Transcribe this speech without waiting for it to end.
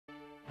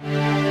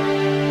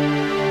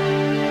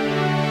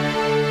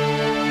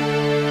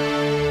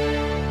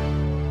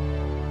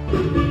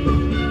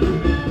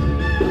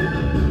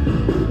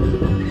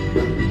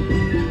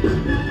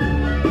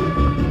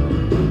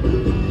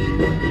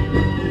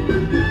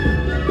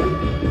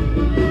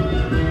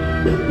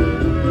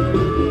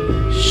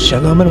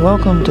Shalom and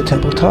welcome to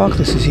Temple Talk.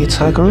 This is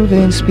Yitzhak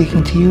Ruvain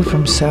speaking to you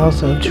from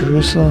south of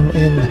Jerusalem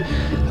in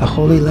the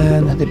Holy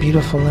Land, the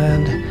beautiful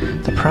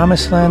land, the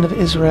promised land of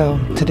Israel.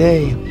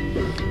 Today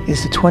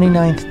is the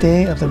 29th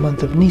day of the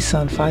month of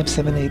Nisan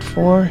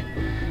 5784.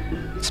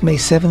 It's May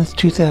 7th,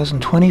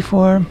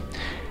 2024.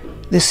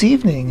 This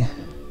evening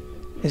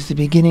is the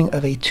beginning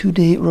of a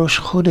 2-day Rosh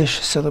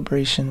Chodesh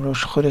celebration.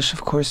 Rosh Chodesh,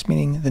 of course,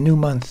 meaning the new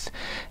month.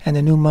 And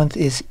the new month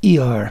is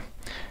Iyar,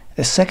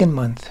 the second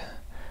month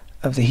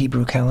of the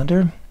Hebrew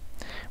calendar,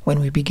 when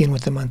we begin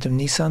with the month of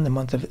Nisan, the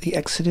month of the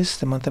Exodus,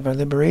 the month of our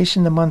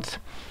liberation, the month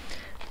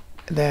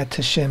that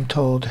Hashem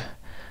told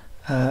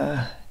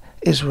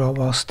Israel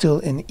while still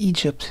in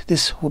Egypt,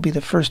 this will be the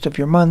first of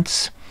your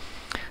months.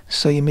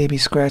 So you may be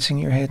scratching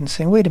your head and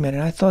saying, wait a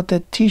minute, I thought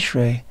that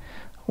Tishrei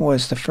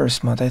was the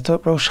first month. I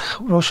thought Rosh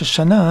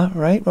Hashanah,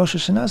 right? Rosh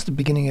Hashanah is the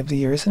beginning of the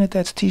year, isn't it?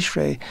 That's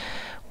Tishrei.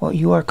 Well,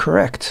 you are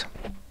correct.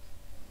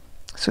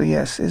 So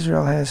yes,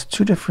 Israel has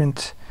two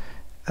different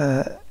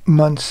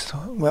months,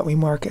 what we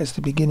mark as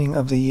the beginning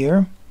of the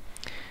year,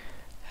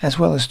 as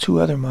well as two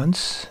other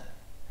months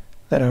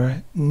that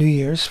are New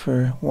Year's,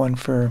 one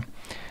for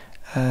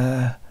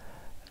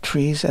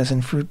trees, as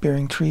in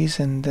fruit-bearing trees,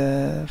 and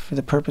for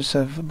the purpose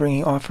of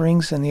bringing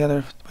offerings, and the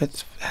other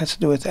has to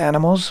do with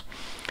animals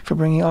for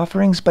bringing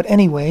offerings. But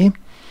anyway,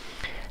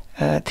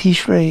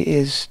 Tishrei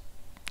is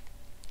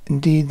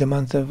indeed the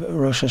month of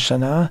Rosh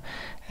Hashanah,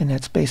 and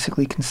that's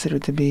basically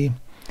considered to be,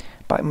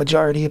 by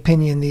majority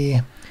opinion,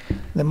 the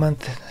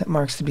month that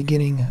marks the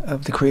beginning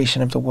of the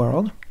creation of the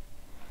world,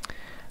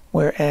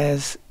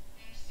 whereas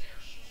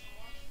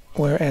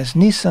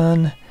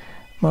Nisan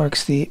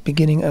marks the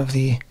beginning of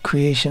the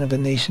creation of the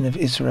nation of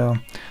Israel.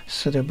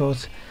 So they're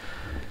both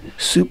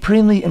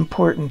supremely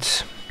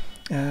important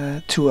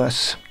to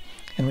us,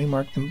 and we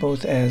mark them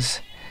both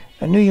as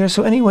a new year.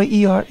 So anyway,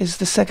 Iyar is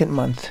the second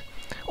month,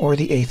 or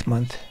the 8th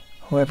month,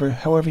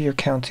 however you're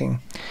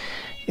counting.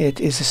 It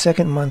is the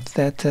second month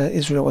that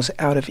Israel was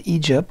out of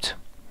Egypt.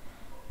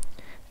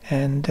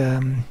 And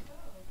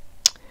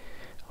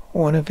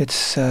one of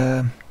its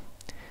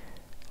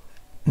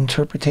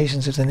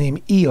interpretations of the name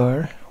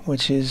Iyar,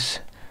 which is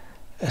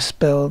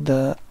spelled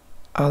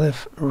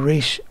Aleph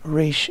Resh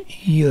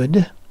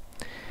Yud,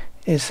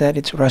 is that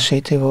it's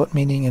Rashi Tevot,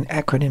 meaning an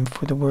acronym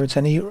for the words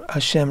Ani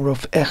Hashem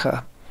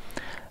Rafiach.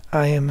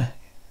 I am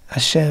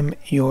Hashem,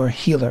 your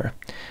healer,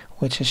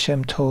 which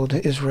Hashem told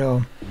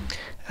Israel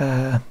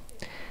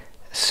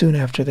soon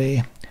after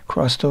they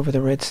crossed over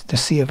the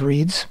Sea of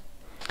Reeds.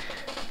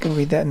 You can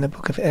read that in the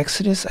book of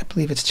Exodus. I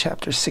believe it's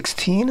chapter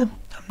 16. I'm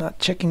not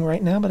checking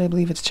right now, but I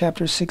believe it's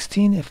chapter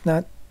 16, if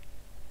not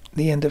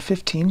the end of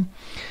 15.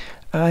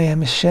 I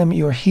am Hashem,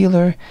 your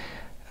healer.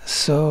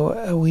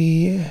 So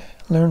we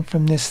learn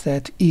from this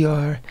that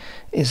Iyar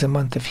is a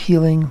month of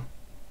healing.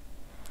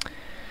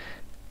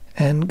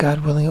 And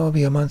God willing, it will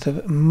be a month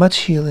of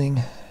much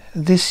healing.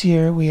 This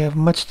year we have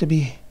much to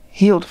be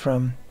healed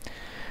from.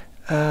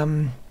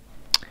 Iyar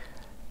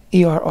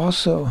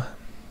also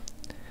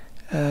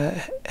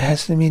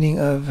has the meaning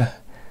of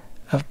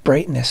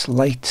brightness,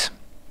 light.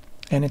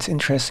 And it's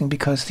interesting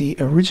because the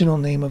original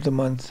name of the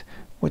month,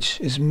 which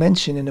is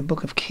mentioned in the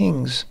book of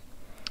Kings,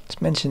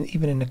 it's mentioned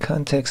even in the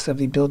context of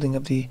the building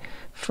of the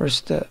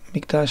first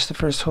Mikdash, the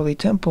first holy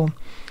temple.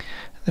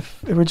 The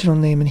original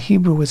name in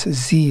Hebrew was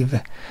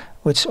Ziv,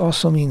 which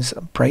also means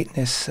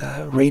brightness,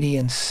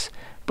 radiance,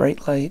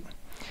 bright light.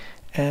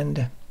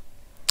 And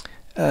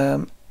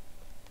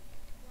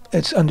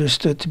it's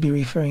understood to be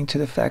referring to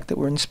the fact that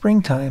we're in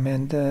springtime,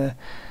 and the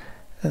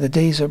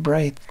days are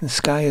bright, the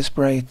sky is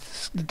bright,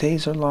 the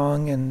days are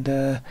long,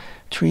 and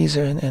trees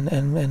are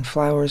and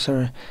flowers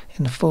are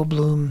in full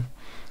bloom,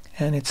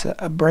 and it's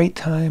a bright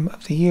time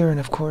of the year. And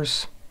of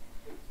course,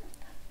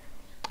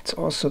 it's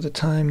also the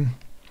time.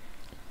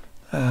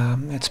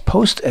 It's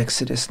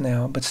post-Exodus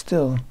now, but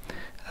still,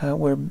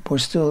 we're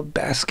still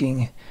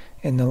basking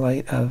in the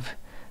light of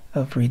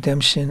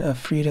redemption, of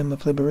freedom,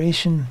 of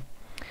liberation.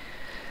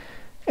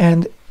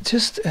 And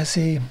just as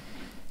a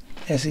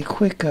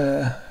quick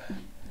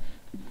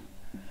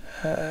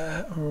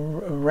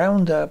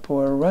roundup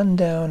or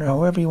rundown, or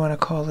however you want to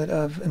call it,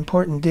 of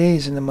important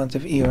days in the month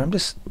of Iyar, I'm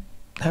just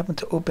happened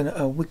to open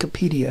a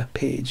Wikipedia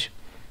page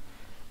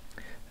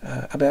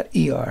about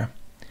Iyar,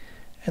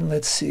 and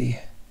let's see,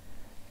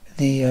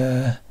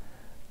 the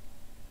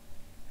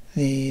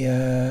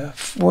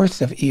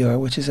 4th of Iyar,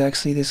 which is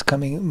actually this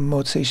coming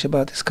Motzei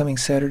Shabbat, this coming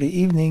Saturday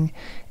evening,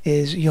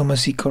 is Yom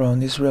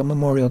HaZikaron, Israel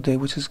Memorial Day,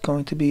 which is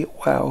going to be,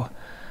 wow,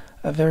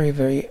 a very,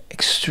 very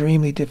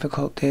extremely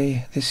difficult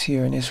day this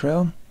year in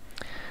Israel,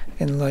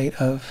 in light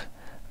of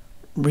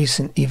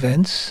recent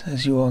events,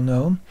 as you all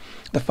know.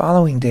 The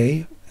following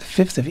day, the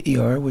 5th of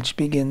Iyar,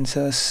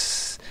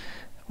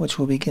 which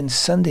will begin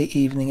Sunday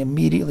evening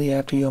immediately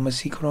after Yom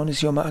HaZikaron,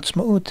 is Yom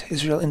HaAtzmaut,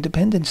 Israel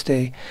Independence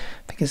Day,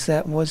 because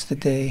that was the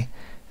day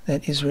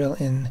that Israel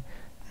in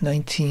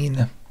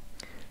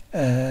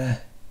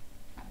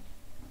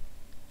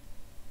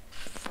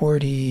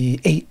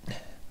 1948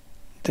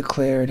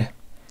 declared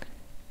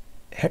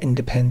her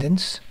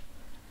independence.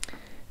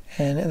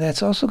 And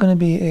that's also going to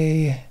be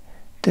a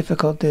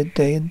difficult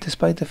day,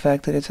 despite the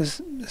fact that it's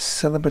a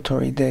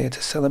celebratory day. It's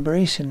a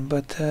celebration,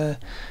 but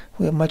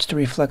we have much to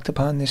reflect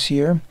upon this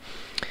year.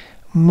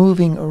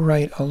 Moving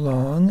right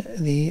along,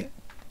 the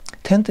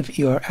 10th of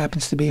Iyar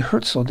happens to be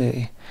Herzl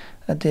Day,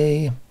 a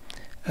day,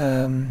 I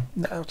don't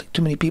think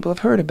too many people have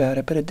heard about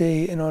it, but a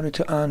day in order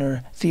to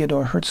honor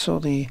Theodor Herzl,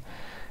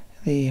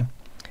 the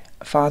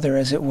father,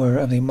 as it were,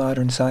 of the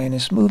modern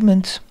Zionist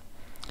movement,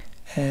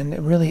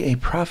 and really a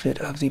prophet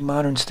of the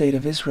modern state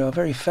of Israel, a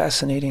very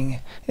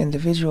fascinating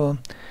individual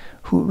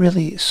who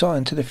really saw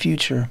into the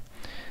future.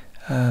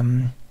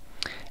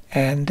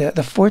 And the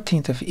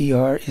 14th of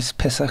Iyar is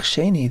Pesach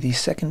Sheni, the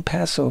second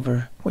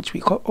Passover, which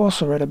we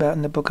also read about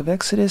in the book of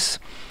Exodus.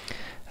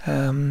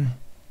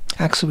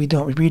 Actually, we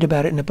don't. We read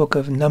about it in the book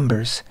of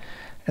Numbers,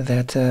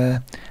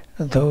 that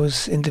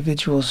those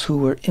individuals who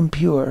were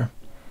impure,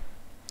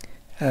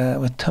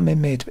 with tamei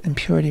met,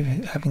 impurity,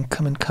 having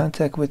come in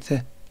contact with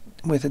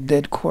a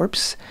dead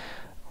corpse,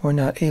 were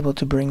not able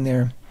to bring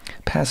their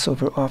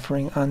Passover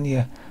offering on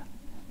the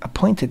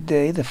appointed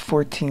day, the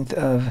 14th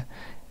of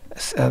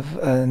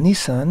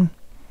Nisan,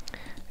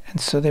 and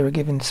so they were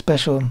given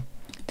special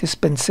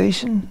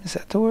dispensation, is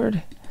that the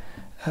word,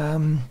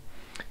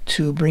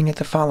 to bring it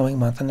the following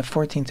month, on the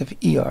 14th of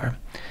Iyar.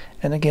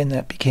 And again,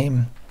 that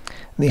became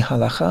the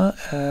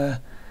halacha,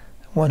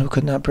 one who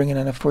could not bring it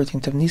on the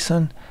 14th of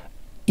Nisan,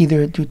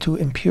 either due to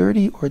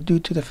impurity or due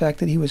to the fact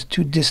that he was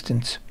too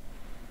distant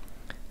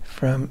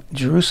from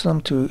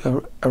Jerusalem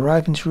to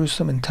arrive in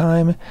Jerusalem in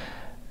time.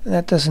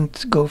 That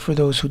doesn't go for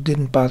those who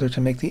didn't bother to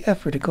make the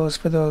effort. It goes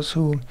for those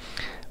who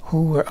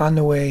were on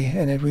the way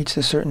and had reached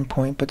a certain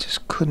point but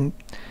just couldn't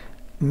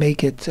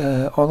make it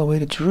all the way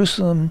to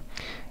Jerusalem,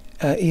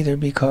 either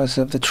because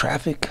of the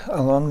traffic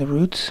along the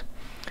route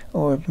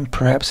or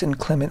perhaps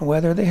inclement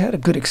weather. They had a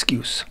good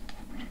excuse.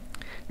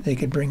 They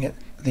could bring it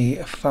the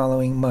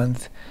following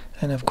month.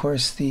 And of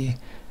course the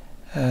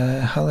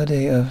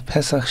holiday of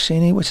Pesach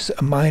Sheni, which is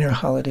a minor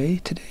holiday.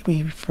 Today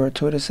we refer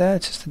to it as that.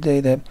 It's just a day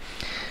that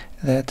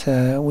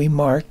we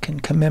mark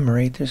and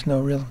commemorate. There's no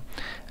real...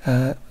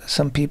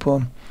 some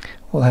people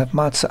will have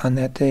matzah on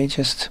that day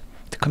just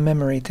to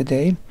commemorate the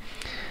day.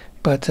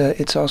 But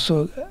it's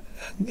also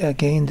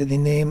gained the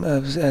name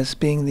of as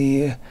being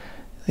the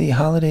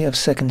holiday of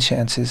second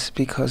chances,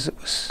 because it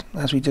was,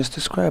 as we just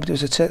described, it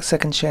was a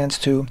second chance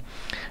to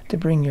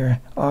bring your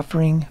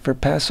offering for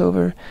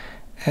Passover,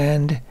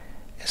 and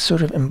it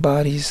sort of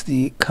embodies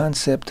the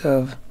concept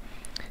of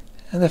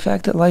the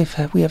fact that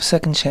we have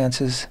second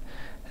chances,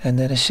 and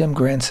that Hashem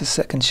grants us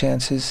second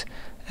chances,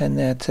 and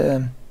that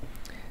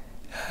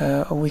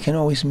we can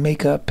always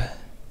make up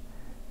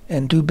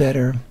and do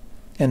better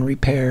and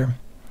repair.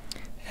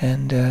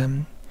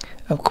 And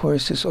of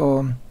course, it's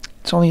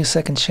only a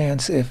second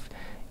chance if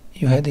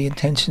you had the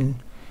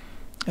intention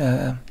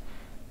from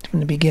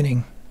the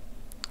beginning.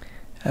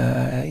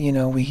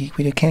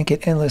 We can't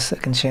get endless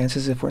second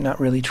chances if we're not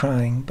really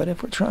trying. But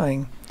if we're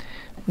trying,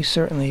 we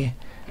certainly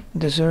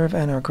deserve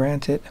and are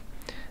granted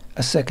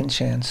a second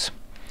chance.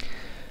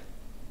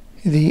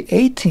 The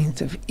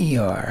 18th of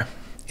Iyar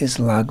is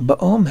Lag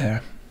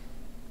BaOmer,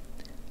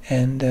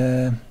 and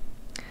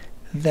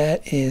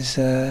that is,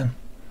 of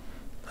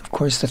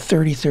course, the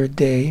 33rd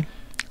day,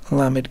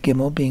 Lamed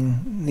Gimel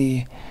being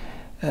the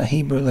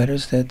Hebrew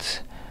letters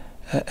that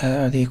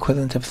are the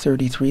equivalent of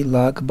 33,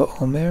 Lag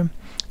BaOmer,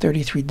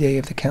 33 day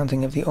of the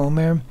counting of the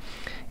Omer.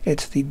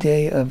 It's the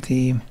day of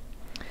the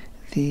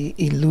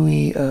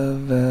Ilui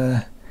of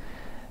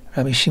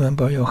Rabbi Shimon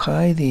Bar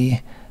Yochai,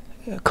 the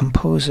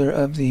composer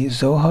of the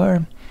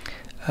Zohar.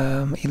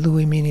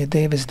 Ilui meaning a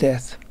day of his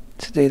death.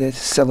 It's a day that's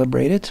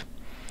celebrated.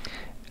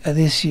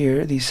 This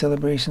year, these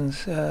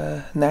celebrations,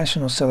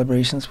 national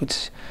celebrations,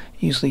 which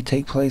usually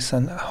take place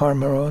on Har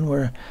Meron,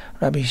 where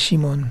Rabbi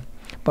Shimon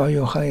Bar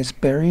Yochai is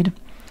buried,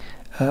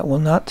 will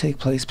not take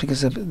place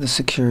because of the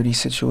security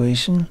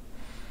situation,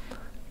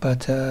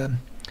 but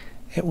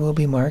it will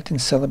be marked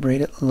and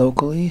celebrated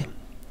locally,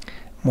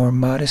 more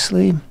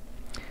modestly,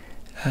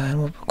 and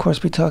we'll of course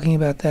be talking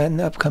about that in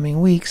the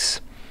upcoming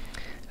weeks.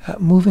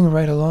 Moving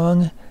right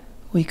along,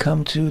 we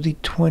come to the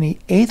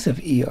 28th of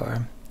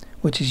Iyar,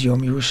 which is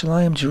Yom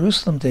Yerushalayim,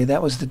 Jerusalem Day.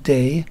 That was the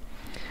day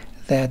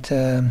that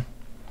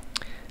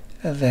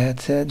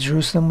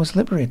Jerusalem was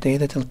liberated, the day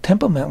that the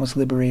Temple Mount was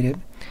liberated,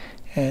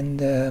 and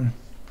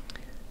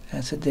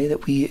that's a day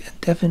that we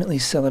definitely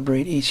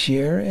celebrate each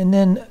year. And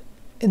then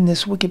in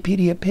this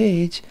Wikipedia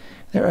page,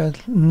 there are a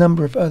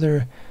number of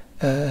other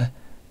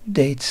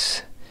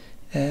dates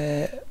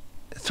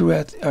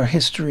throughout our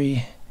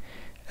history,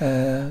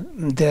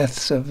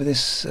 deaths of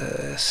this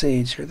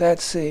sage or that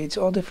sage,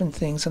 all different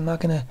things. I'm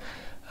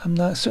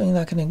certainly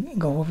not gonna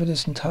go over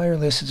this entire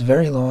list. It's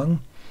very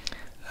long.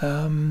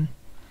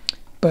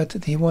 But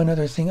the one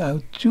other thing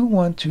I do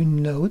want to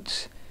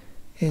note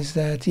is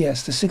that,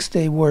 yes, the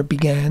Six-Day War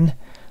began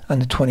on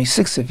the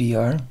 26th of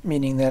Iyar,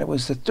 meaning that it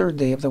was the third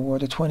day of the war,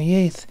 the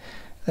 28th,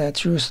 that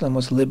Jerusalem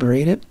was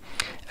liberated.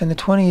 And the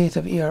 28th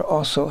of Iyar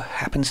also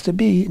happens to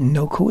be,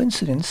 no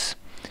coincidence,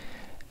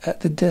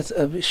 the death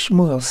of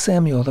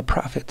Samuel the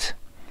prophet.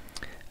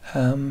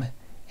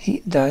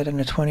 he died on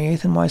the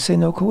 28th, and why I say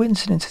no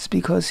coincidence is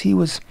because he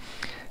was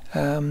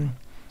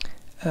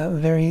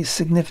very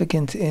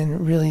significant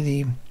in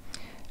really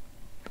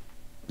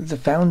the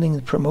founding,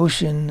 the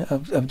promotion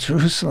of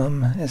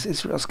Jerusalem as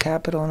Israel's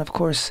capital. And of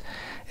course,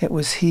 it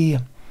was he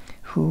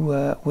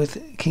who,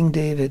 with King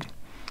David,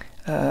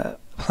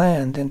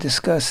 planned and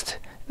discussed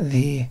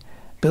the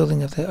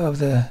building of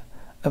the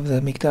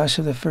Mikdash,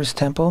 of the first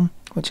temple,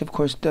 which of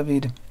course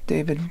David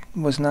did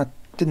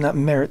not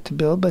merit to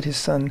build, but his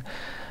son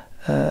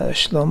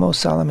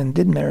Solomon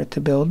did merit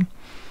to build.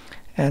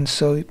 And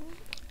so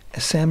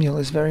Samuel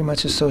is very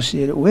much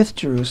associated with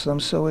Jerusalem.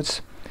 So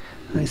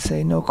I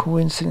say no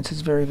coincidence.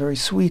 It's very, very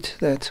sweet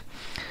that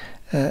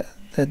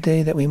the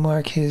day that we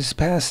mark his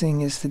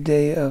passing is the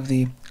day of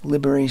the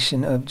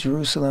liberation of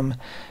Jerusalem,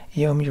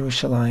 Yom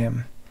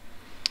Yerushalayim.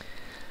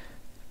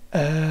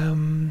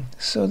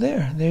 So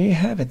there you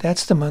have it.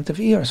 That's the month of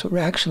Iyar. So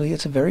actually,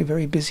 it's a very,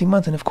 very busy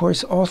month. And of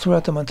course, all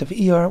throughout the month of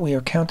Iyar, we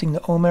are counting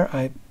the Omer.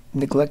 I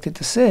neglected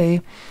to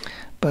say,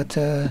 but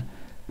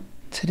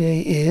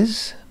today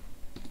is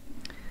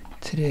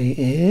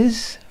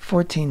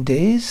 14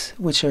 days,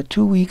 which are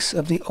 2 weeks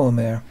of the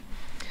Omer.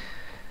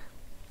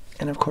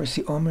 And of course,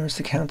 the Omer is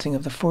the counting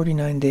of the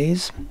 49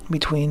 days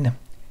between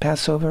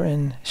Passover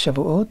and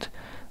Shavuot,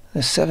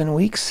 the 7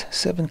 weeks,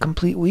 7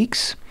 complete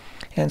weeks.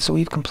 And so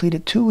we've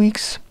completed 2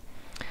 weeks,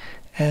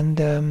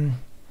 and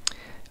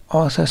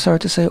also, sorry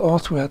to say, all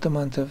throughout the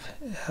month of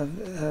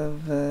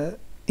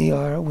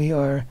Iyar, we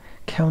are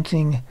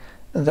counting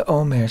the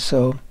Omer.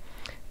 So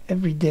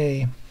every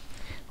day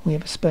we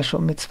have a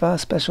special mitzvah,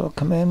 special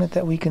commandment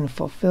that we can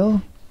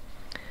fulfill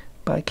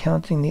by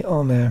counting the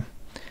Omer.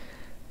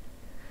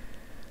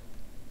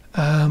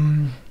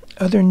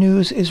 Other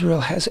news: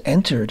 Israel has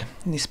entered,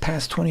 in these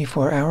past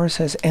 24 hours,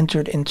 has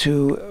entered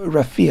into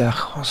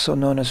Rafiach, also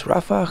known as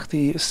Rafiach,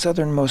 the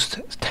southernmost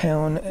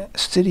town,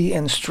 city,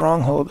 and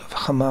stronghold of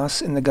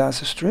Hamas in the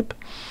Gaza Strip,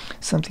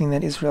 something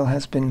that Israel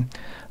has been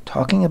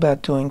talking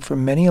about doing for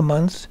many a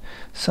month,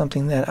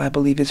 something that I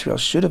believe Israel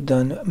should have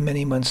done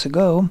many months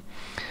ago,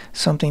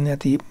 something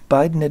that the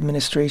Biden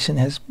administration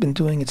has been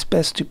doing its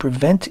best to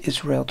prevent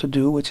Israel to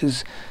do, which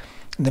is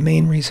the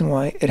main reason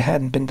why it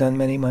hadn't been done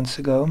many months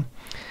ago.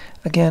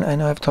 Again, I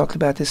know I've talked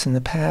about this in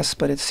the past,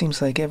 but it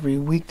seems like every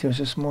week there's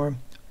just more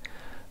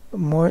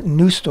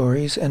new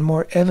stories and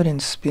more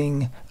evidence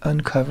being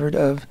uncovered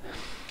of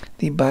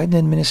the Biden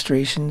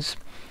administration's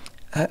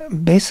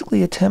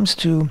basically attempts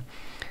to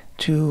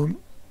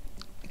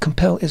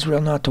compel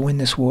Israel not to win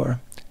this war,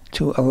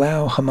 to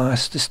allow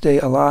Hamas to stay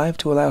alive,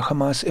 to allow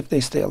Hamas, if they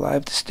stay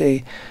alive, to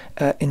stay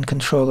in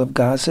control of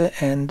Gaza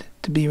and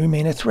to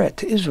remain a threat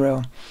to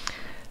Israel.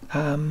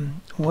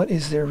 What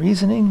is their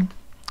reasoning?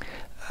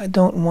 I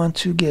don't want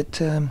to get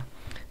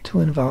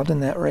too involved in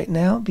that right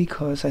now,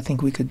 because I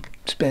think we could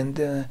spend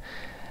the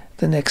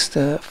next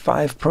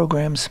 5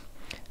 programs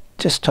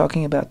just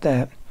talking about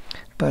that.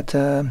 But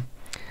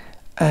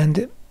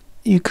and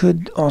you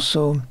could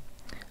also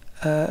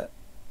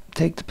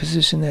take the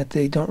position that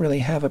they don't really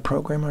have a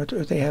program, or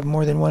they have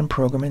more than one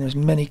program, and there's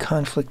many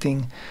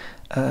conflicting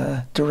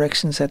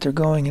directions that they're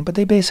going in. But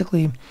they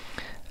basically,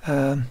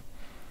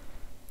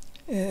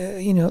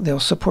 they'll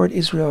support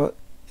Israel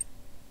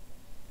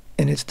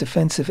in its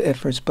defensive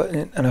efforts, but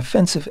in an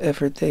offensive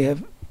effort, they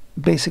have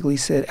basically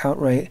said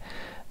outright,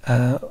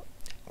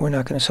 we're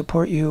not going to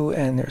support you,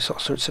 and there's all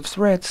sorts of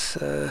threats,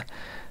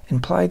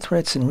 implied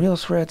threats and real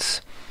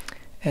threats,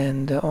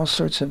 and all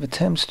sorts of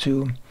attempts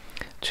to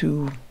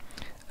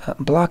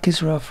block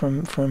Israel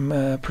from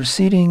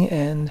proceeding,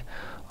 and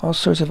all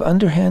sorts of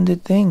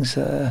underhanded things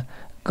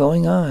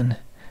going on.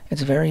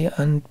 It's very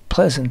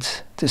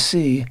unpleasant to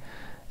see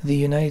the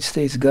United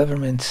States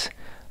government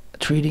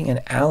treating an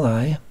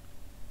ally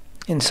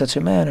in such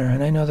a manner,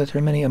 and I know that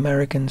there are many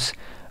Americans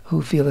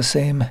who feel the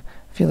same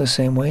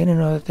way, and I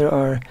know that there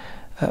are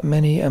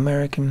many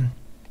American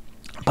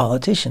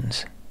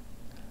politicians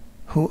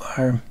who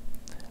are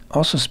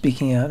also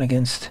speaking out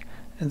against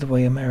the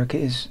way America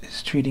is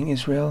treating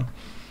Israel.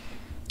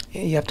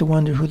 You have to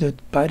wonder who the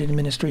Biden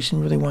administration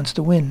really wants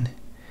to win,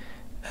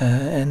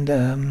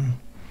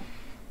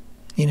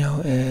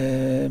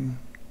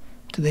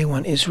 do they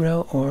want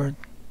Israel, or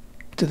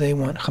do they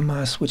want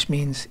Hamas, which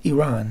means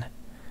Iran?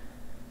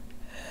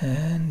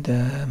 And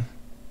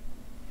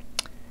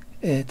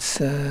it's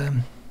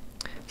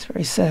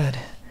very sad,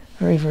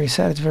 very, very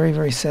sad. It's very,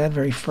 very sad,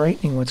 very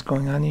frightening what's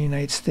going on in the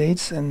United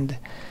States. And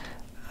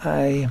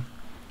I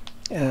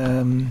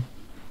read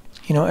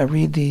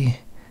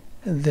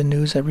the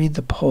news, I read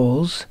the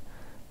polls,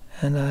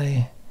 and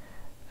I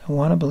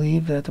want to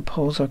believe that the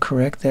polls are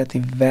correct, that the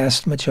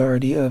vast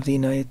majority of the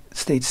United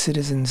States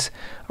citizens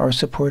are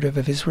supportive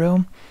of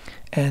Israel,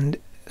 and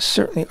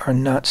certainly are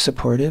not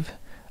supportive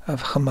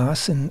of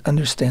Hamas, and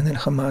understand that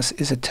Hamas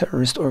is a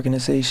terrorist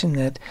organization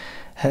that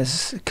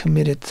has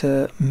committed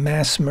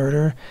mass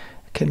murder,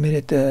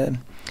 committed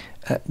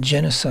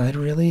genocide,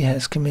 really,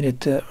 has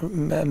committed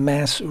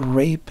mass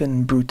rape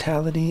and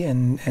brutality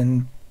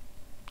and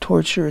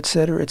torture,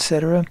 etc.,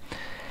 etc.,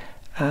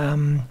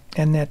 and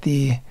that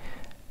the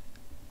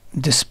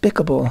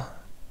despicable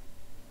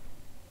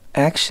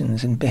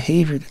actions and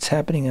behavior that's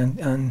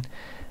happening on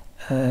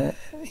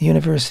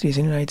universities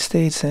in the United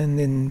States and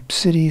in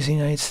cities in the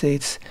United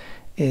States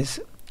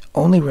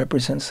only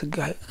represents,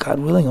 God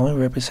willing, only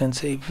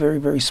represents a very,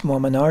 very small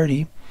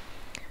minority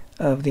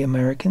of the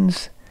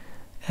Americans.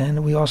 And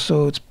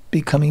it's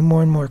becoming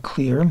more and more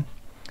clear,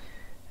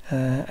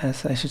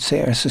 as I should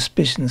say, our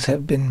suspicions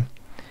have been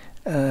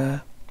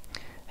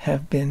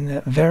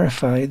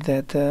verified,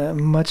 that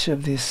much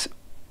of this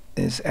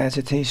is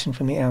agitation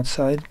from the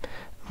outside.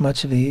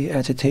 Much of the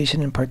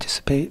agitation and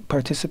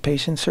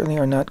participation certainly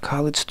are not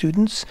college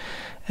students,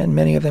 and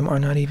many of them are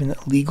not even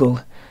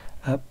legal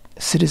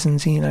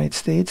citizens in the United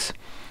States.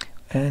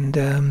 And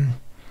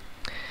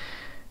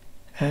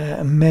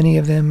many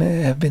of them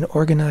have been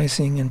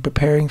organizing and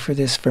preparing for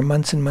this for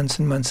months and months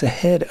and months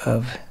ahead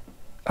of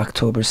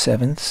October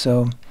 7th.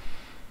 So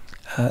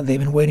they've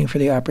been waiting for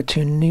the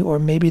opportunity, or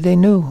maybe they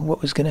knew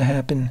what was going to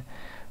happen.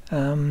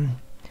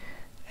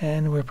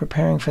 And we're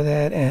preparing for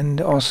that, and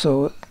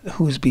also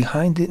who's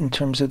behind it in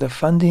terms of the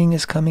funding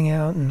is coming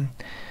out. And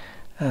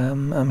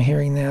I'm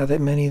hearing now that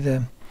many of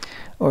the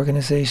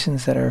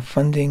organizations that are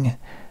funding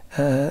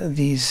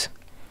these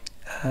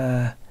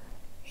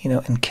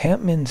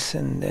encampments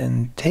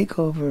and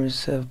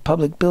takeovers of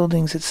public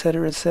buildings,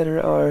 etc.,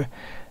 are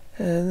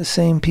the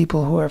same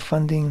people who are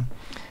funding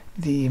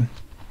the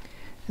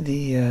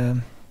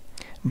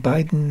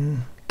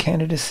Biden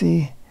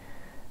candidacy.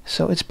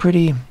 So it's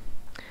pretty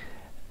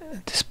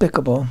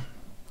despicable.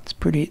 It's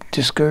pretty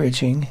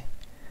discouraging.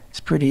 It's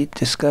pretty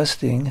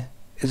disgusting.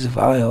 It's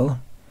vile.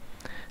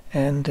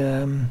 And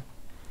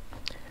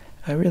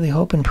I really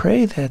hope and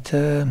pray that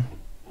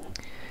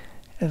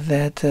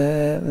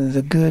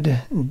the good,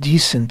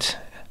 decent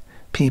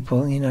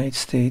people in the United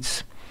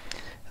States,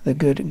 the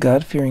good,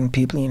 God-fearing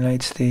people in the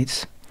United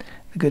States,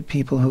 the good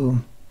people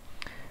who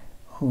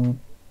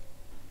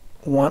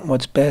want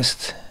what's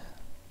best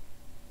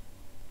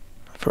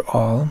for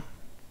all,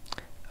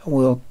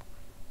 will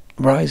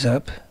rise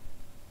up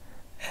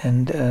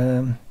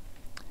and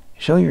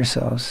show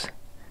yourselves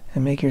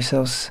and make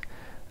yourselves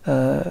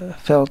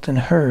felt and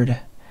heard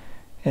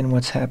in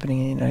what's happening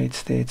in the United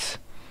States.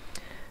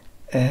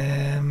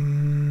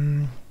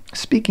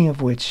 Speaking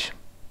of which,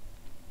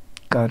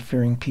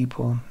 God-fearing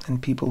people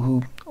and people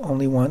who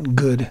only want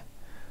good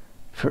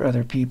for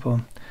other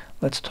people,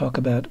 let's talk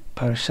about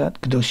Parashat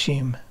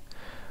Kedoshim,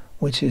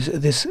 which is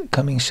this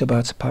coming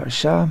Shabbat's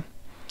parasha.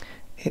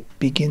 It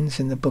begins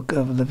in the book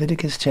of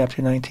Leviticus,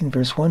 chapter 19,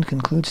 verse 1,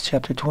 concludes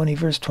chapter 20,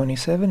 verse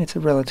 27. It's a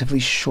relatively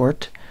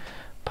short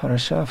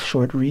parasha,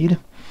 short read.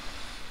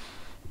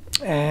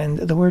 And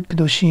the word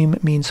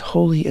Kedoshim means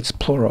holy, it's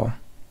plural.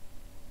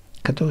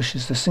 Kadosh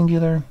is the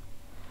singular,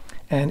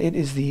 and it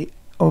is the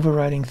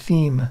overriding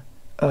theme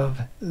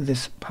of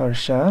this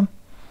parasha.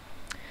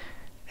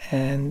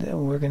 And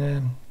we're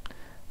going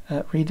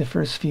to read the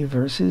first few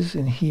verses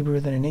in Hebrew,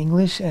 then in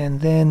English,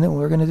 and then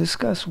we're going to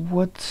discuss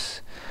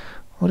what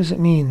does it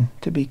mean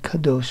to be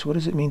kadosh? What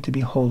does it mean to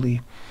be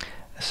holy?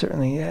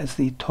 Certainly as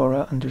the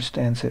Torah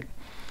understands it.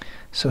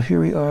 So here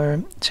we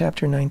are,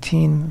 chapter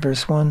 19,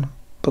 verse 1,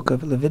 book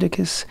of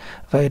Leviticus.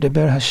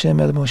 Vayedaber Hashem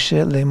el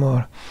Moshe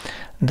lemor.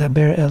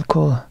 Daber el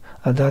kol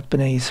adat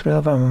bnei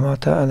Yisrael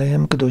v'amamata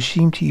alehem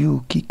kadoshim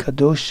tiyu ki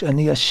kadosh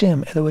ani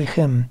Hashem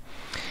Elohechem.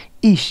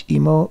 Ish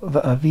imo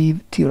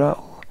v'aviv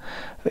tira'u.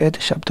 Ve'et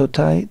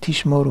shabtotai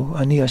tishmoru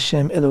ani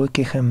Hashem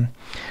Elohechem.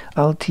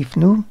 Al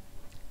tifnu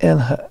el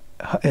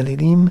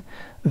האלילים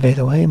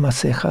ואלוהי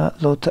מסכה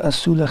לא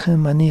תעשו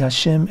לכם אני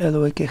השם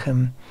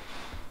אלוהיכם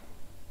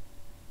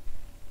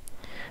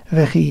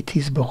וכי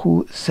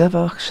תזבחו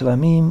זבח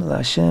שלמים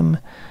להשם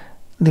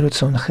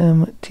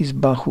לרצונכם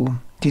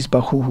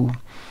תזבחוהו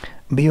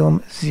ביום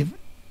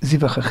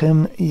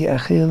זבחכם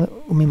יאכל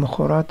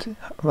וממחרת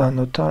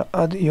והנותר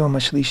עד יום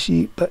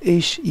השלישי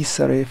באש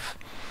יישרף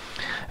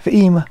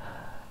ואם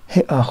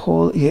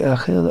האכול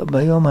יאכל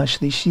ביום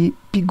השלישי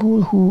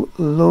פיגול הוא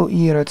לא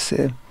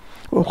ירצה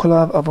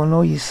ואוכליו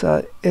עוונו יישא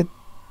את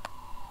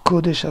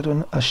קודש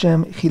אדון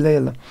השם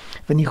חילל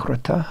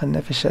ונכרתה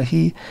הנפש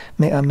ההיא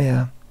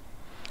מעמיה.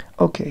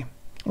 Okay,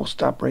 we'll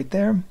stop right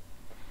there.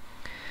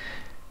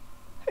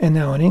 And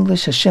now in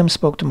English, Hashem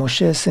spoke to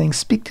Moshe, saying,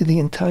 Speak to the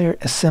entire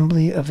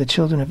assembly of the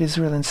children of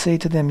Israel and say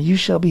to them, You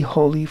shall be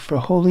holy, for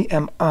holy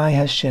am I,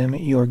 Hashem,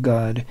 your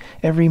God.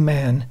 Every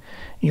man,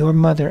 your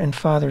mother and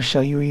father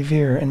shall you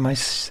revere, and my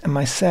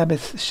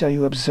Sabbath shall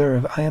you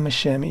observe. I am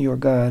Hashem, your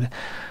God.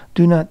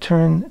 Do not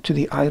turn to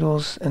the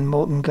idols and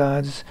molten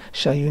gods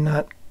shall you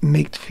not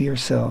make for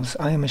yourselves.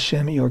 I am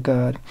Hashem, your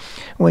God.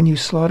 When you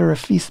slaughter a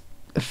feast,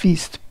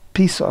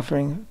 peace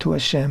offering to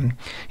Hashem,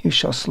 you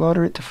shall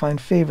slaughter it to find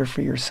favor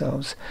for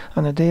yourselves.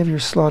 On the day of your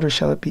slaughter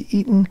shall it be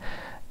eaten,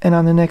 and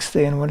on the next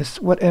day, and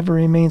whatever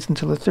remains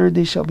until the third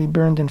day shall be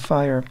burned in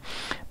fire.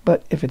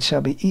 But if it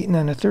shall be eaten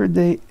on the third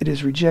day, it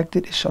is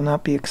rejected, it shall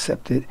not be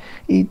accepted.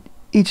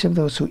 Each of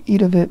those who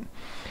eat of it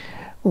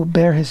will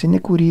bear his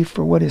iniquity,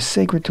 for what is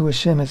sacred to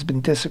Hashem has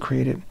been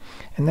desecrated,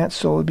 and that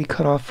soul will be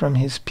cut off from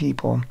his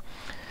people.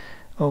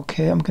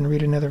 Okay, I'm going to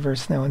read another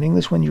verse now in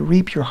English. When you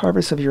reap your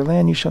harvest of your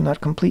land, you shall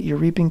not complete your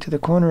reaping to the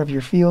corner of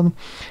your field,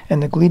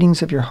 and the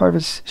gleanings of your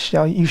harvest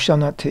you shall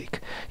not take.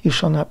 You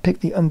shall not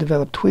pick the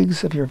undeveloped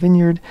twigs of your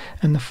vineyard,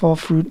 and the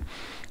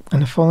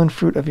fallen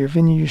fruit of your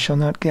vineyard you shall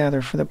not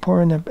gather. For the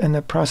poor and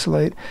the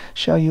proselyte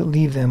shall you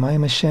leave them. I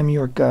am Hashem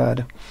your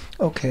God.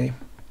 Okay,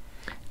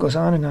 goes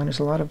on and on. There's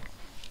a lot of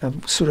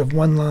sort of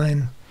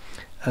one-line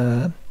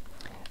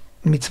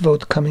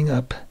mitzvot coming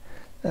up.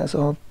 That's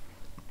all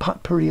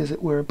potpourri, as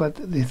it were, but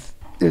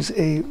there's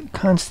a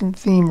constant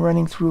theme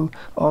running through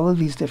all of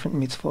these different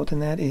mitzvot,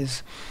 and that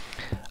is,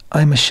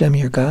 I'm Hashem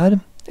your God,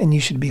 and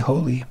you should be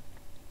holy.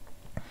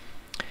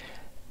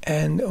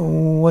 And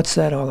what's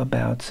that all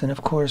about? And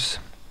of course,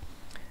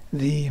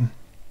 the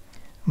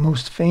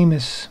most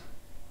famous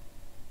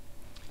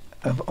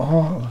of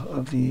all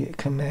of the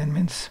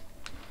commandments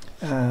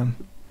in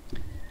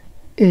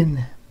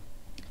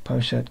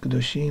Parashat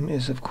Kedoshim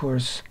is, of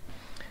course,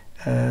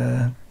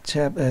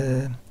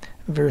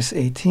 verse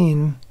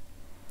 18,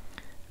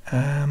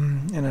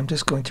 and I'm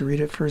just going to read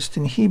it first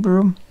in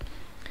Hebrew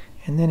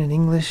and then in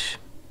English.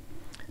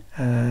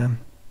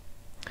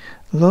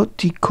 Lo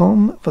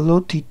tikom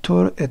v'lo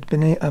titor et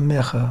bnei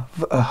amecha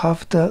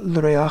v'ahavta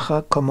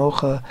l'reacha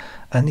kamocha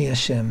ani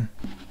Hashem.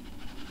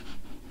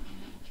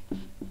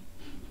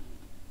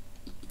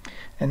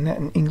 And that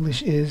in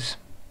English is,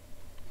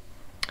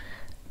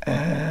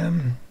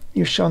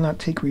 you shall not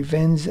take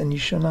revenge, and you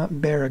shall not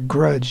bear a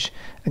grudge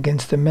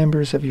against the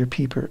members of your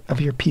people.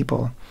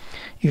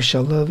 You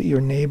shall love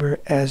your neighbor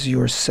as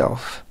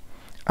yourself.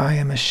 I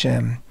am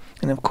Hashem.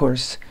 And of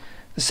course,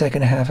 the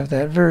second half of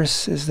that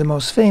verse is the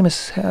most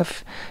famous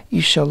half.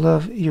 You shall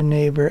love your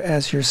neighbor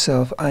as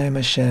yourself. I am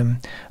Hashem.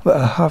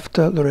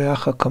 V'ahavta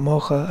l'reacha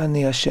kamocha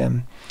ani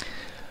Hashem.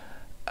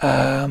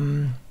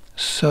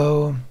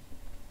 So,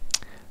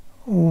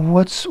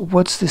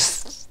 what's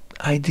this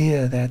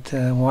idea that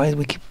why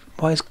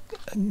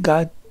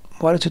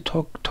does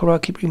the Torah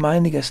keep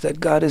reminding us that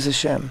God is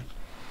Hashem?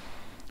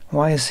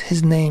 Why is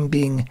His name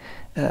being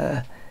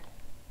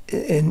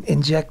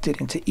injected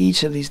into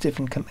each of these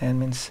different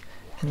commandments?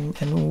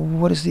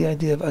 And what is the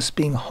idea of us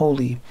being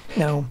holy?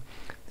 Now,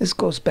 this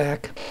goes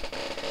back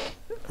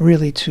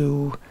really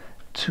to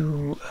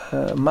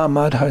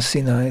Ma'amad Har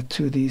Sinai,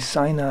 to the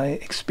Sinai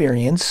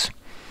experience,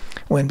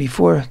 when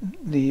before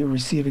the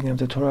receiving of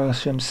the Torah,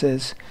 Hashem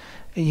says,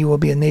 you will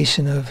be a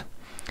nation of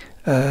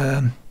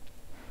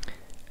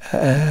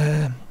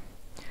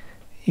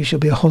you shall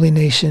be a holy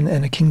nation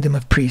and a kingdom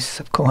of priests,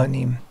 of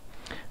Kohanim.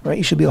 Right?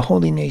 You should be a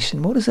holy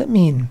nation. What does that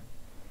mean?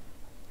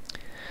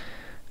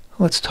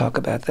 Let's talk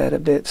about that a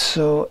bit.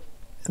 So,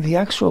 the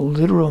actual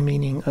literal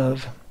meaning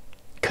of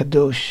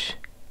kadosh,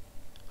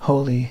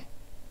 holy,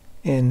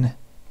 in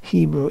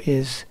Hebrew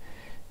is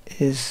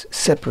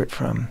separate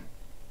from.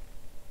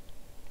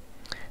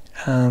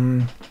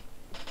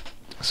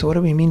 So what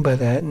do we mean by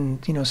that?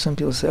 And some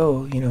people say,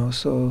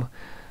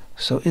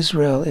 so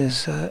Israel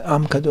is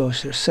Am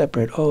Kadosh. They're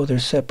separate. Oh, they're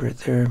separate.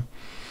 They're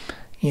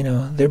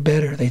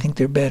better. They think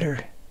they're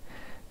better.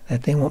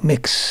 That they won't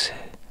mix.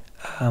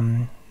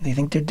 They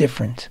think they're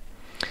different.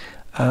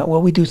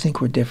 Well, we do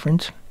think we're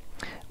different.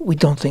 We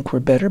don't think we're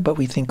better, but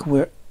we think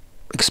we're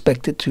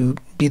expected to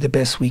be the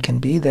best we can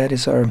be. That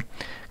is our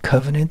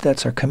covenant.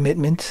 That's our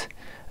commitment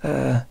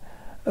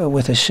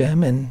with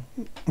Hashem and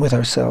with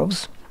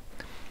ourselves.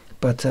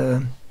 But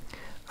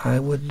I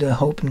would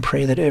hope and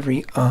pray that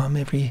every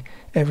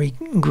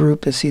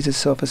group that sees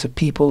itself as a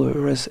people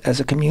or as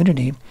a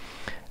community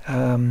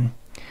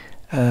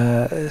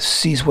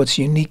sees what's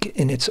unique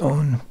in its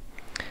own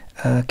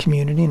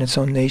community, in its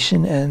own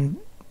nation, and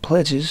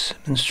pledges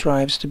and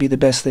strives to be the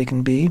best they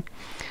can be.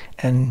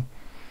 And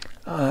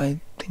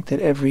I think that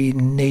every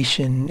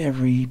nation,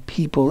 every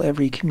people,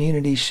 every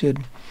community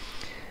should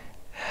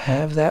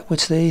have that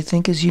which they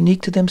think is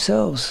unique to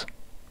themselves.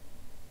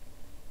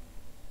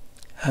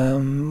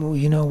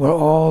 We're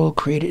all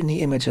created in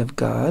the image of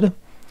God,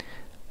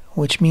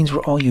 which means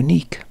we're all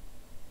unique,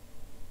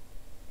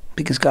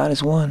 because God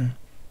is one.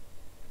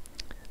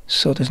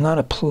 So there's not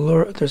a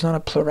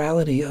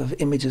plurality of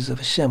images of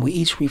Hashem. We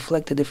each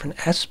reflect a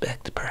different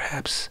aspect,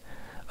 perhaps,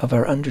 of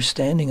our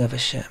understanding of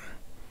Hashem,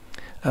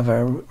 of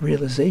our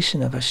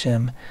realization of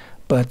Hashem,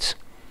 but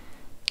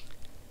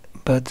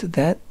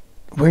that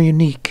we're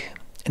unique,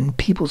 and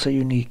peoples are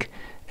unique,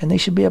 and they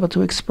should be able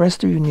to express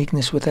their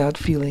uniqueness without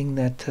feeling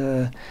that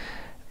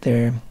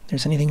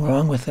there's anything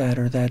wrong with that,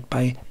 or that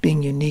by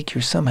being unique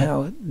you're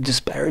somehow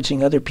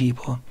disparaging other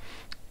people.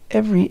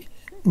 Every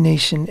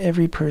nation,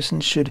 every person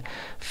should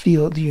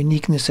feel the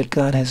uniqueness that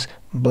God has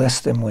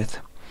blessed them with,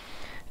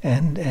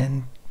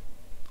 and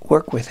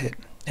work with it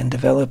and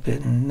develop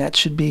it. And that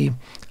should be,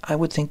 I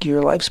would think,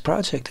 your life's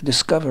project, to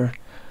discover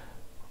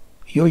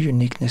your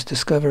uniqueness,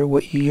 discover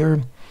what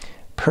your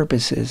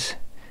purpose is,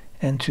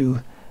 and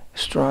to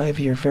strive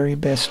your very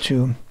best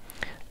to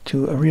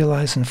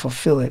realize and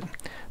fulfill it.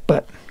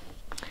 But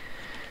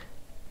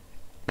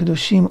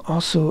Kedoshim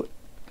also,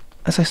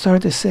 as I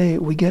started to say,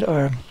 we get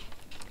our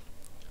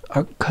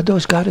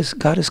kadosh. God is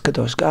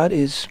kadosh. God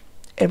is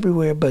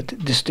everywhere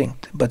but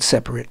distinct, but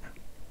separate.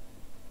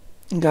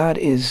 God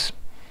is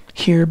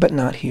here but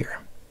not here.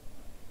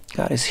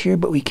 God is here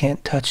but we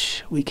can't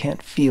touch, we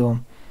can't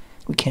feel,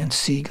 we can't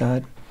see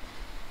God.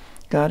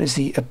 God is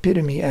the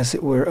epitome, as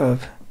it were,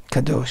 of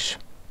kadosh.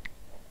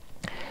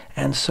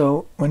 And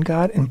so when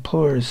God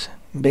implores,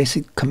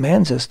 basically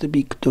commands us to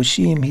be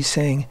kadoshim,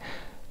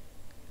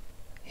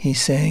 he's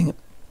saying,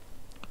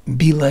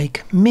 be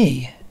like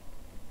me.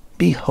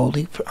 Be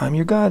holy, for I'm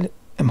your God,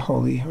 am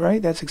holy,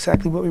 right? That's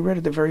exactly what we read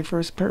at the very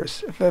first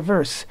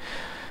verse.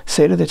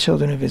 Say to the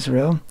children of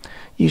Israel,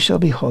 you shall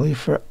be holy,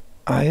 for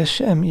I,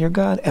 Hashem, your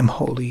God, am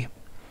holy.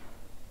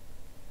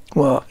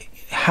 Well,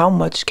 how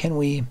much can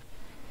we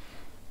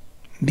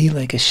be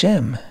like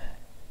Hashem?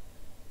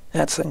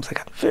 That seems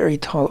like a very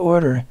tall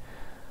order.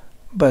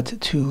 But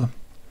to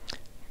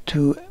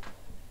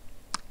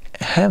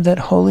have that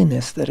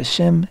holiness that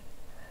Hashem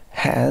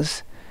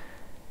has,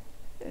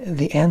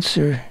 the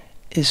answer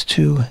is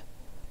to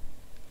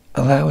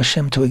allow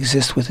Hashem to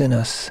exist within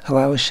us,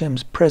 allow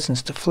Hashem's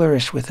presence to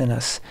flourish within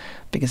us,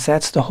 because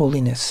that's the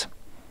holiness.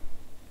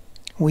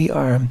 We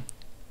are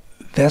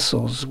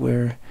vessels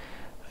where,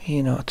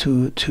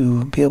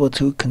 to be able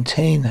to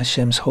contain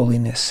Hashem's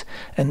holiness,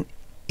 and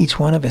each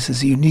one of us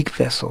is a unique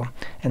vessel,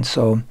 and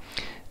so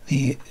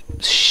the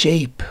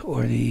shape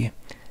or the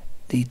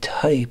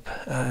type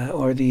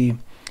or the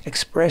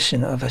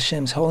expression of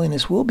Hashem's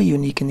holiness will be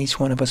unique in each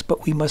one of us,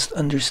 but we must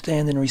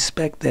understand and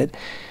respect that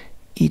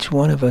each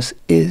one of us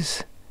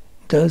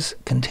does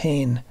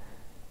contain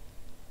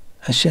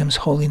Hashem's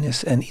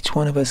holiness, and each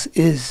one of us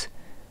is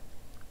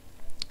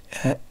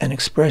an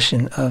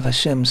expression of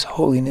Hashem's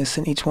holiness,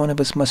 and each one of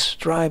us must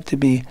strive to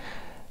be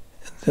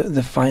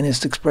the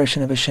finest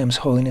expression of Hashem's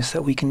holiness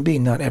that we can be.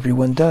 Not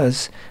everyone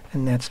does,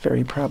 and that's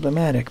very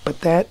problematic,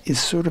 but that is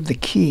sort of the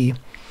key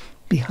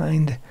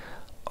behind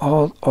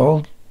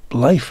all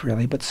life,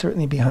 really, but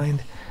certainly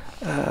behind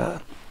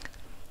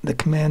the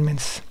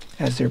commandments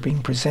as they're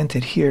being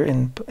presented here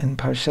in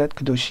Parashat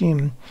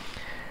Kedoshim.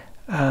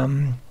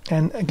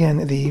 And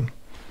again,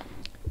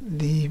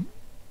 the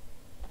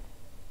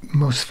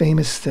most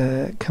famous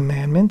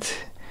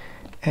commandment,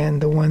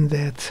 and the one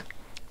that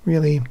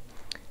really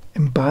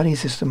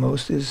embodies this the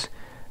most, is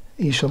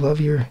you shall love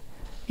your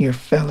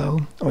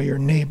fellow or your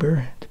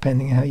neighbor,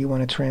 depending on how you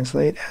want to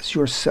translate, as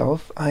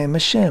yourself. I am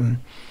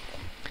Hashem.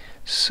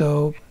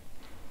 So,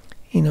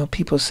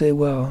 people say,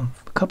 well,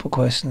 a couple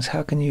questions.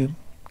 How can you be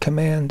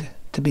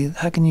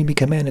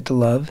commanded to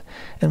love?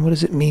 And what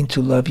does it mean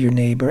to love your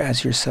neighbor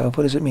as yourself?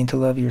 What does it mean to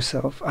love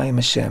yourself? I am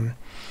Hashem.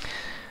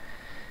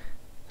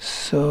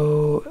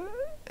 So,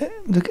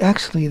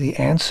 actually the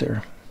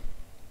answer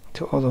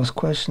to all those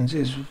questions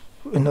is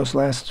in those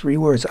last three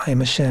words, I am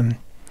Hashem,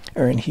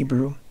 or in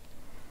Hebrew,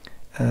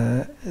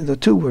 the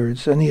two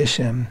words, Ani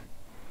Hashem.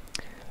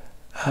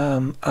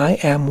 I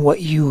am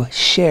what you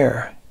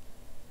share.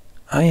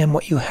 I am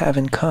what you have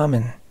in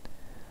common.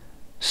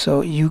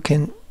 So you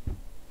can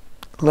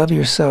love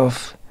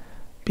yourself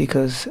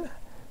because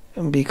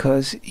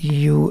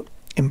you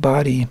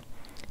embody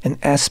an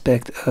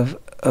aspect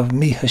of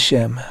me,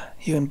 Hashem.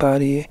 You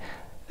embody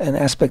an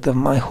aspect of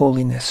my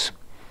holiness.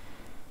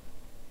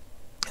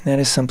 And that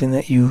is something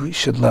that you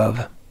should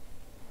love,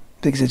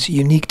 because it's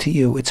unique to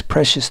you, it's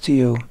precious to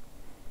you.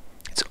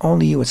 It's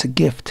only you, it's a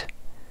gift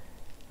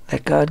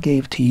that God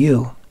gave to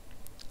you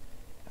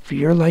for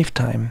your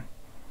lifetime.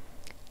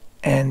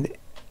 And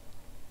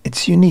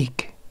it's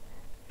unique.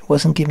 It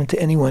wasn't given to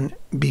anyone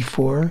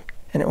before,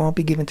 and it won't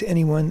be given to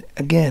anyone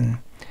again.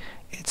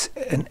 It's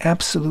an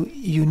absolute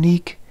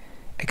unique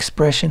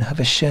expression of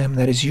Hashem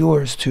that is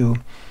yours to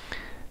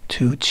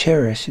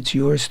cherish, it's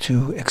yours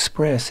to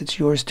express, it's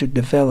yours to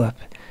develop,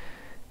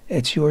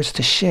 it's yours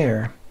to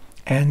share.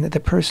 And the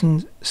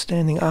person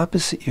standing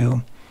opposite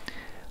you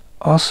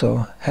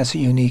also has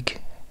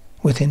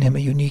within him a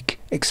unique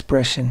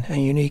expression, a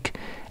unique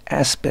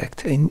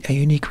aspect, a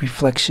unique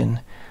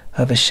reflection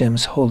of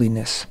Hashem's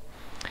holiness.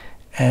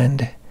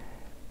 And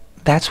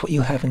that's what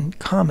you have in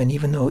common,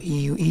 even though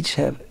you each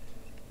have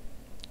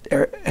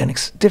a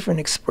different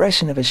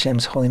expression of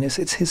Hashem's holiness.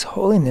 It's His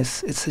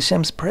holiness, it's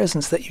Hashem's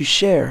presence that you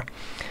share.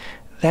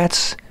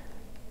 That's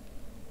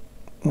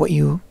what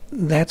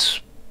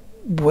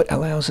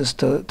allows us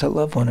to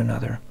love one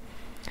another.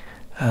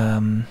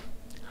 And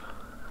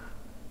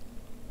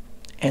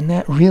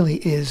that really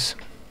is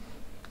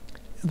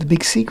the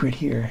big secret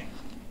here.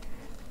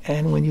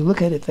 And when you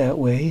look at it that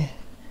way,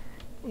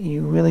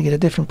 you really get a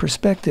different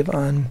perspective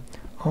on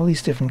all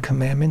these different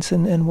commandments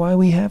and why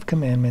we have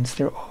commandments.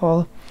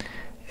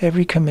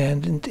 Every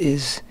commandment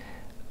is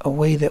a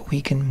way that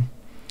we can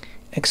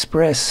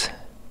express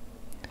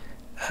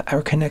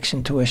our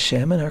connection to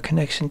Hashem and our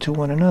connection to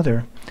one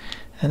another.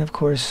 And of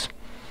course,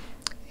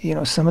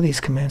 some of these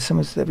commands, some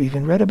of that we've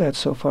even read about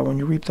so far, when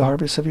you reap the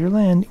harvest of your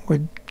land,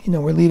 we're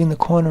leaving the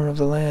corner of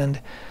the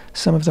land.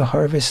 Some of the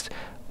harvest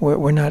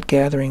we're not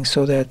gathering,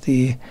 so that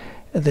the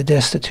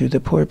destitute, the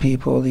poor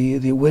people,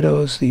 the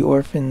widows, the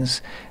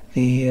orphans,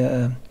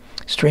 the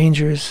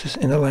strangers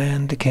in the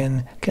land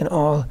can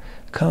all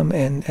come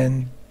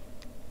and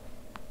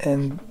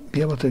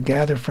be able to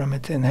gather from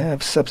it and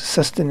have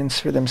sustenance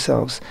for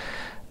themselves.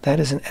 That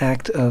is an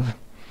act of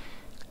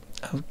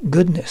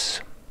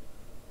goodness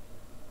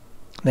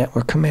that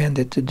we're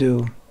commanded to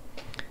do.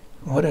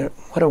 What a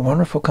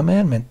wonderful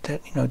commandment,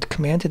 that,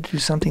 commanded to do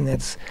something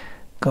that's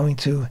going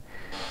to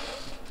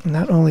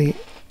not only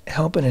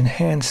help and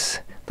enhance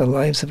the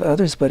lives of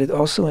others, but it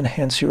also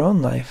enhance your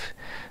own life,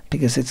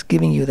 because it's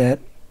giving you that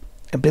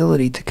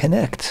ability to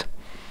connect.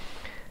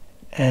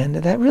 And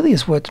that really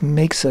is what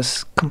makes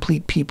us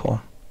complete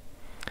people.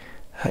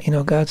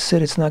 God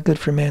said it's not good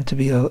for man to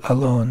be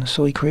alone,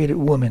 so he created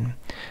woman.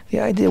 The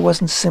idea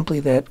wasn't simply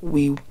that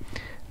we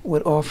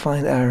would all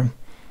find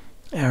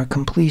our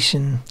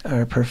completion,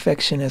 our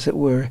perfection, as it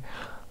were,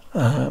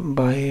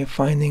 by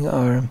finding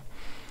our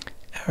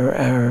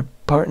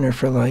partner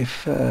for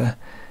life,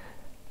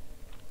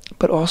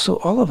 but also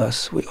all of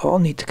us. We all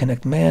need to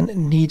connect. Man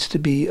needs to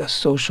be a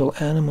social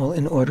animal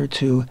in order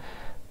to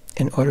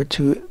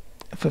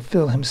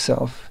fulfill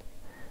himself,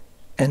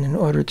 and in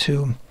order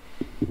to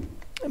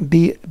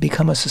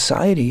become a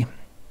society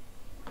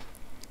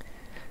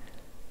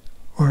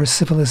or a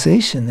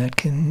civilization that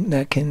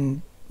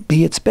can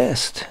be its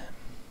best.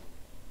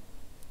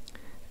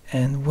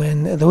 And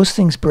when those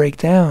things break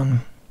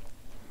down,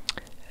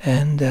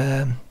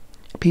 and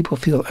people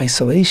feel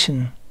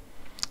isolation,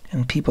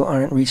 and people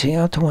aren't reaching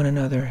out to one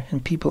another,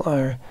 and people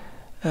are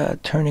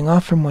turning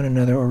off from one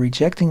another or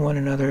rejecting one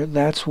another,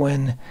 that's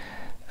when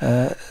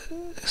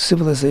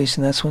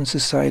civilization, that's when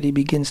society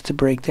begins to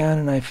break down.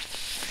 And I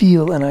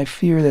feel and I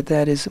fear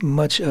that is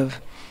much of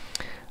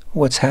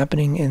what's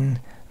happening in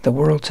the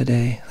world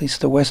today, at least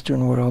the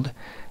Western world,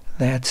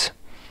 that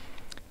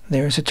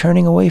there's a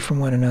turning away from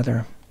one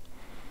another,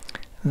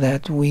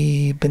 that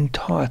we've been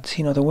taught,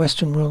 the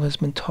Western world has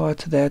been taught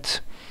that,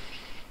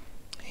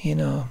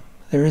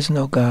 there is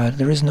no God,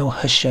 there is no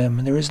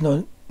Hashem, there is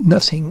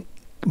nothing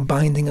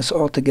binding us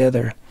all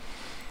together.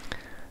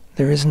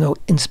 There is no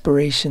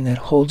inspiration that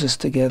holds us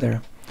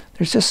together.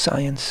 There's just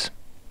science.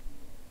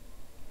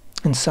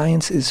 And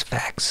science is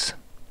facts.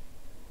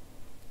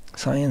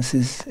 Science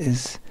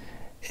is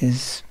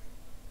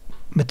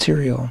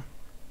material.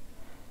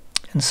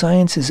 And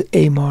science is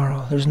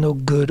amoral. There's no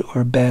good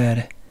or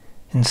bad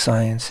in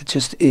science. It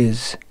just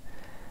is.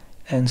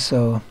 And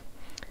so,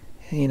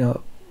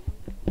 the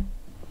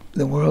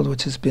world,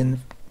 which has been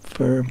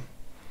for,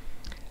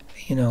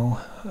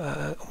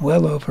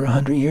 well over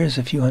 100 years,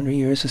 a few hundred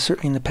years,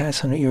 certainly in the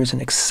past 100 years,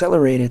 an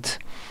accelerated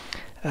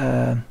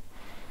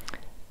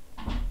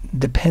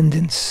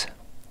dependence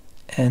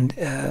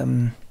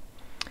and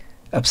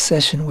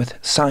obsession with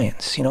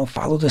science.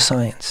 Follow the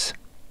science.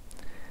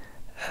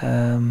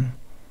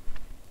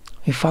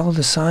 We follow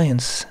the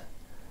science,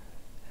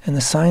 and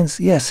the science,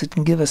 yes, it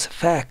can give us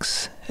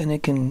facts, and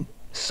it can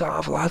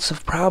solve lots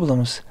of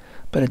problems,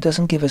 but it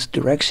doesn't give us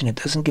direction. It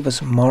doesn't give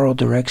us moral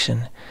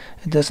direction.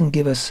 It doesn't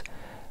give us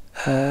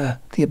the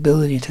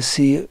ability to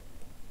see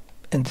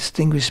and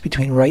distinguish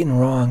between right and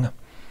wrong.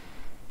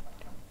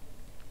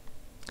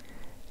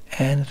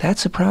 And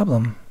that's a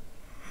problem,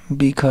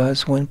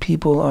 because when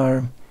people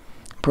are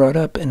brought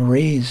up and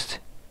raised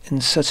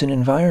in such an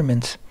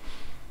environment,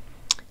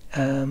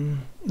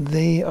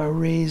 they are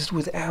raised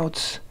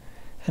without,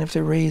 and if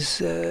they're raised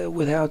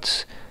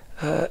without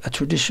a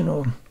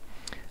traditional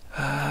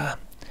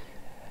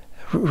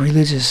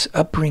religious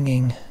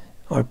upbringing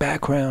or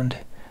background,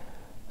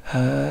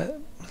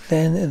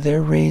 then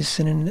they're raised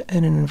in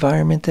an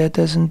environment that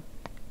doesn't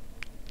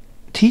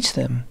teach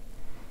them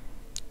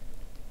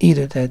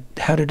either that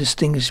how to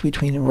distinguish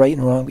between right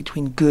and wrong,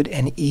 between good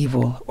and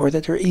evil, or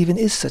that there even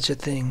is such a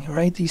thing,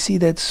 right? You see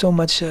that so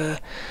much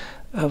of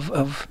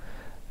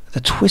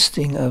the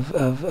twisting of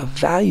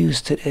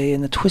values today,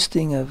 and the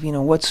twisting of,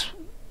 what's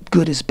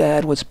good is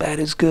bad, what's bad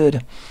is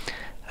good.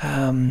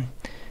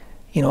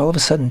 All of a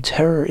sudden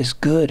terror is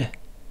good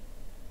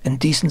and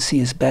decency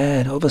is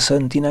bad. All of a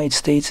sudden the United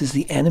States is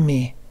the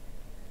enemy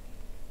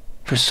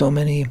for so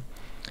many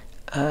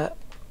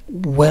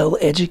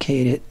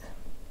well-educated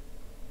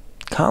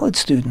college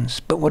students.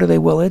 But what are they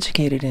well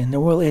educated in? They're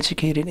well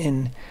educated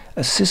in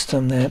a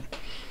system that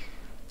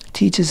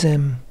teaches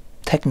them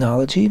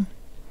technology,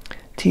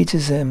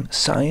 teaches them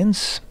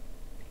science,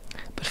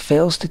 but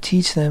fails to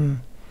teach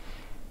them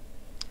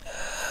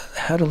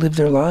how to live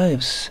their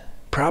lives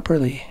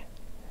properly,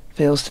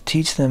 fails to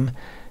teach them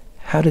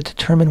how to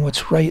determine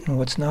what's right and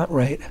what's not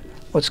right,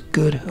 what's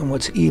good and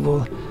what's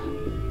evil.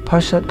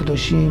 Parashat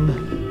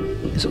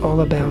Kedoshim is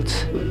all about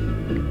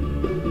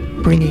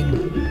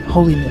bringing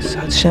holiness,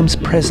 Hashem's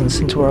presence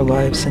into our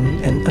lives,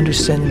 and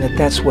understanding that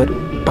that's what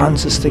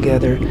bonds us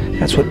together,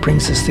 that's what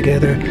brings us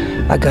together.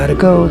 I gotta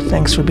go.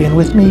 Thanks for being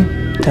with me.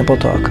 Temple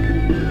Talk.